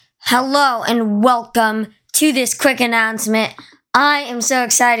Hello and welcome to this quick announcement. I am so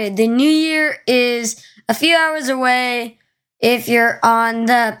excited. The new year is a few hours away if you're on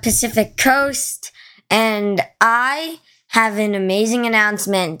the Pacific Coast, and I have an amazing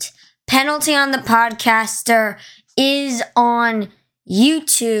announcement. Penalty on the Podcaster is on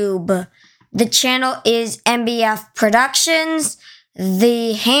YouTube. The channel is MBF Productions.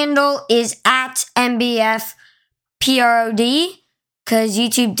 The handle is at MBF PROD. Because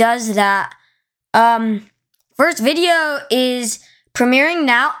YouTube does that. First video is premiering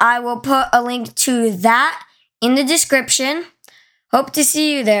now. I will put a link to that in the description. Hope to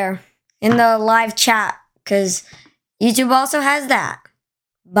see you there in the live chat, because YouTube also has that.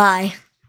 Bye.